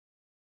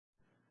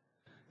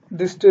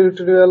This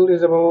tutorial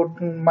is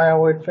about Maya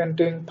weight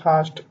painting.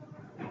 First,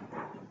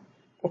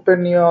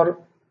 open your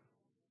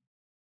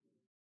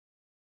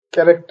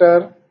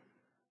character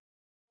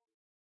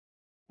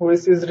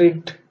which is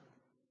rigged.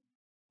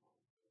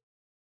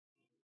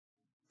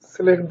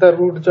 Select the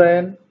root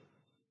join,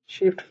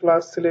 Shift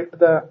plus select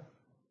the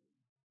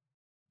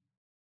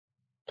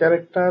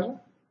character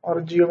or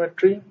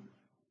geometry.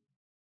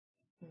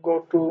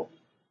 Go to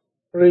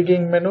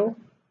rigging menu,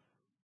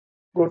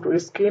 go to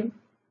skin,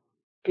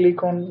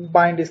 click on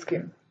bind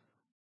skin.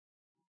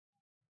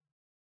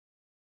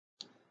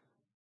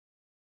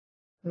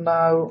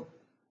 Now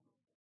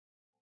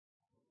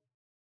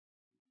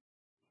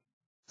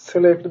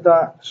select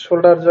the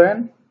shoulder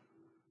join.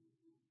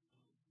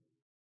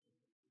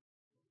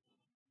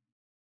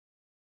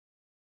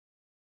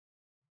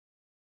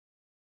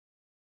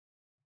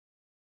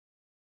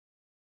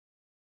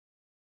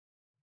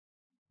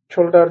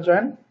 Shoulder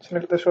join,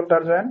 select the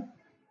shoulder join,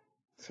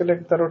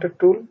 select the rotate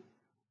tool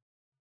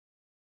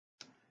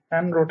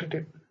and rotate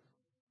it.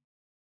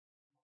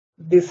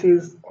 This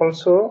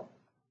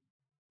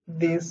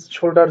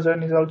shoulder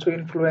join is also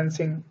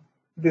influencing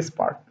this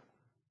part.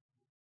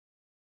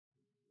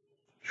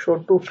 So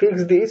to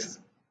fix this,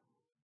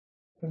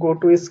 go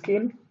to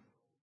skin,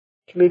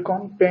 click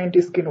on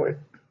paint skin weight,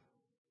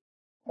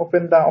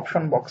 open the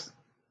option box.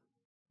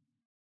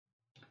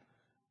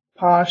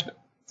 First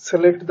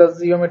select the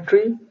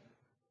geometry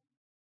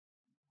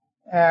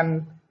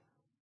and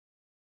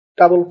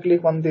double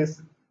click on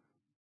this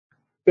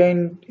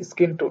paint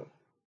skin tool,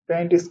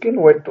 paint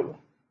skin weight tool,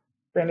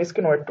 paint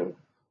skin weight tool.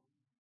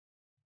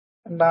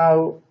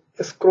 Now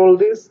scroll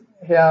this,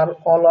 here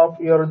all of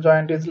your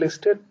joint is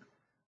listed.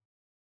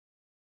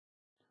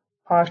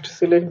 First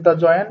select the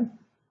join,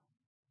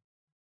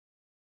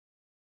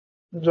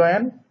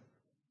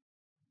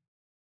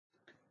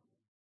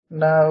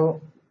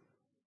 now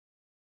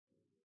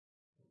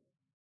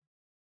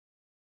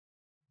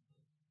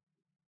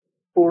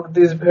put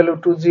this value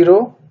to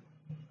 0.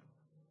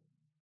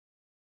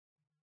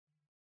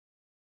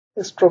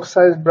 Stroke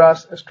size, brush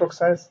stroke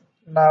size,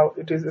 now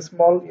it is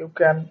small. You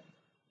can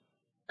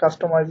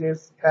customize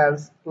it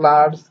as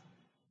large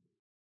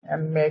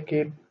and make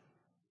it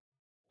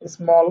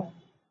small.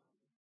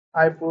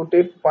 I put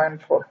it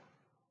 0.4,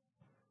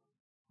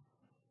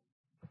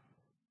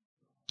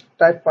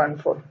 type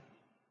 0.4.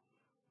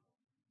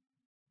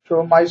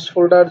 So my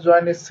shoulder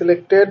join is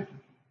selected,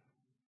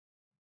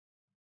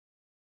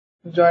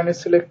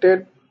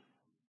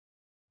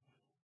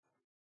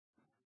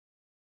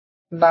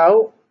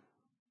 now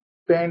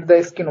paint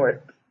the skin weight.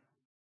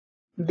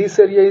 This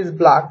area is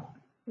black,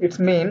 it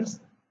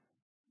means,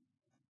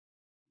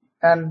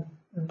 and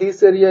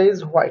this area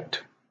is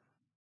white.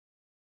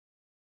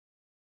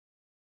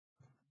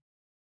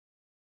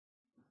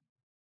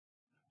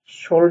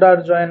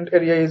 Shoulder joint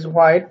area is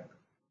white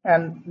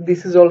and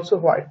this is also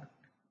white.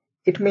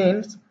 It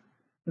means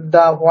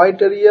the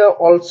white area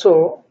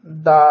also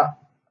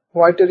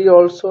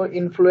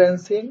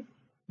influencing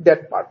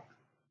that part.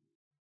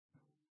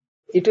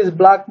 It is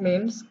black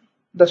means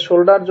the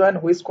shoulder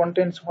joint which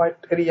contains white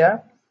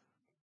area,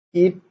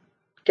 it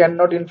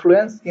cannot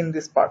influence in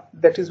this part.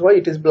 That is why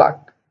it is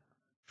black.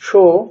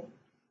 So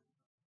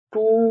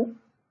to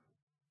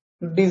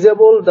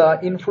disable the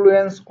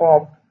influence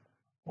of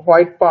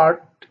white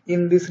part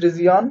in this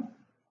region,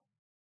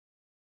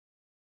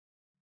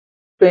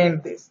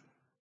 paint this.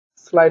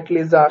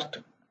 Slightly just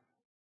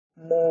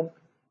move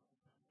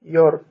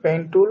your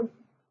paint tool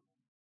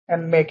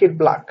and make it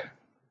black.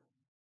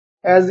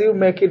 As you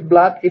make it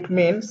black, it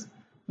means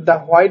the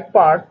white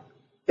part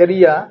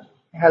area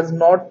has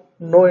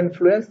no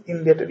influence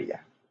in that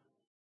area.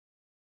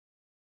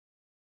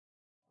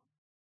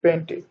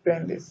 Paint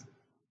this.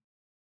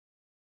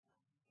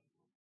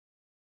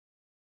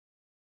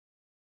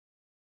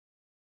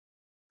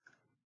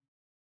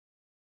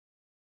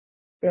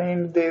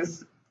 Paint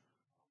this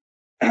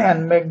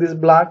and make this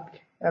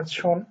black as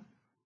shown.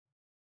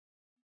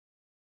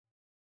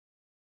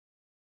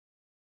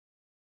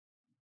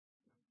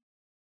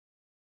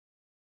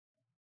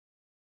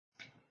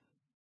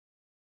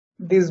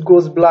 This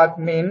goes black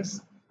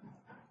means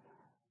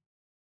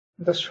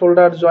the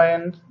shoulder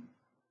joint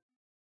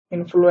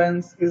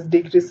influence is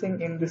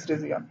decreasing in this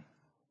region.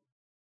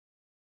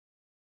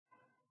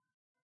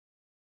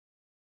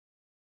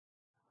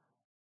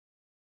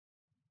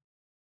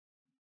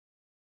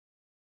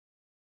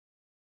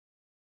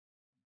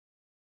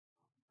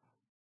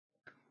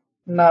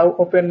 Now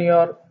open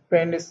your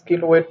paint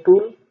skin weight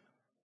tool,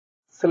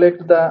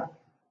 select the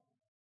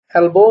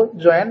elbow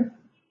joint,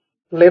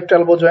 left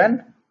elbow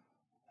joint.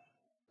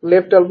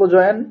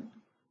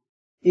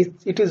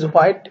 It is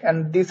white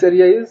and this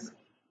area is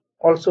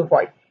also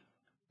white.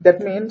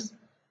 That means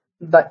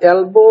the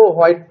elbow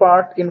white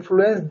part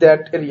influence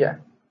that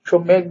area, so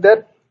make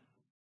that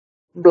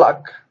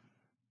black.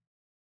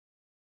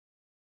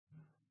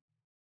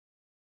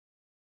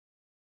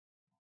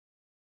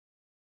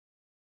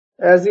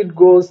 As it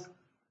goes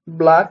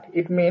black,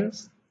 it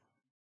means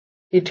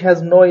it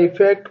has no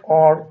effect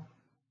or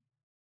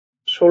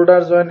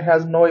shoulder joint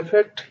has no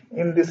effect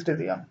in this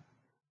region.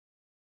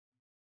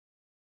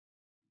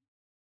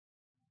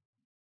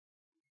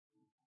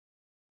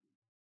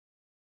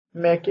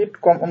 Make it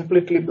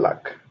completely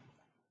black.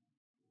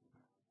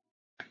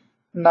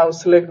 Now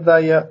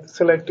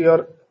select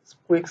your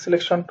quick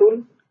selection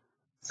tool,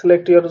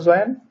 select your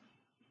joint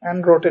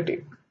and rotate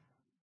it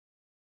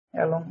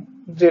along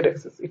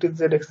z-axis. It is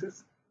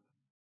z-axis.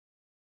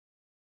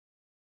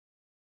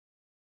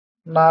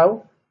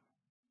 Now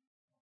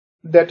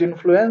that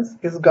influence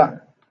is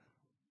gone.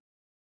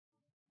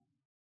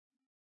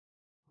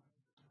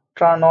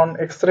 Turn on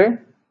X-ray.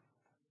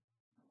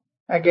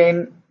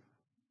 Again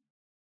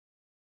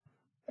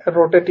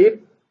rotate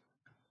it.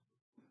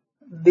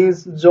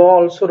 This jaw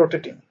also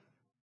rotating.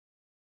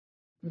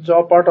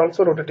 Jaw part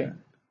also rotating.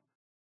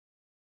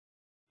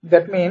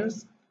 That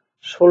means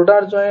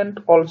shoulder joint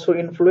also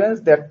influence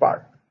that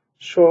part.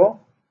 So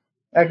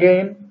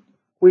again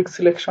quick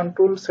selection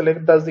tool,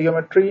 select the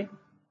geometry,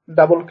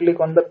 double click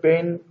on the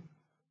pen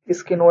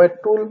skin weight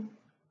tool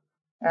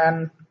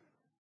and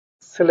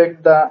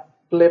select the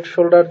left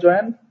shoulder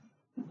joint.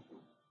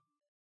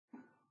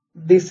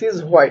 This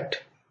is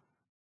white.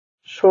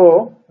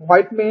 So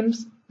white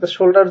means the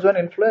shoulder joint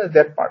influence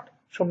that part.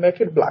 So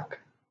make it black.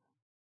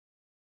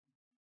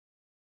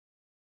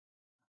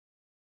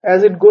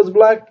 As it goes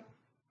black,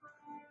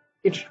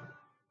 it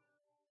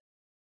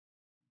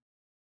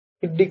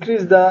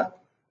decreases the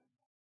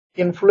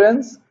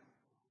influence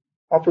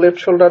of left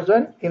shoulder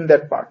joint in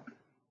that part.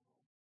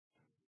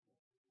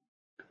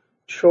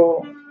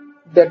 So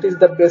that is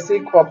the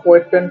basic of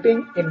weight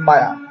painting in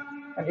Maya,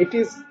 and it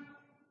is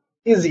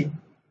easy.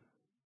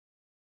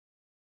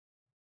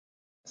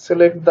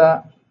 Select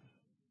the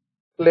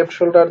left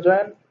shoulder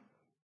joint.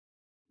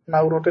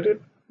 Now rotate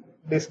it.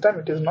 This time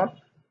it is not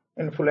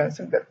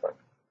influencing that part.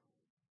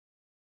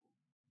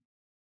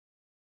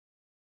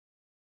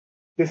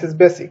 This is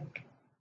basic.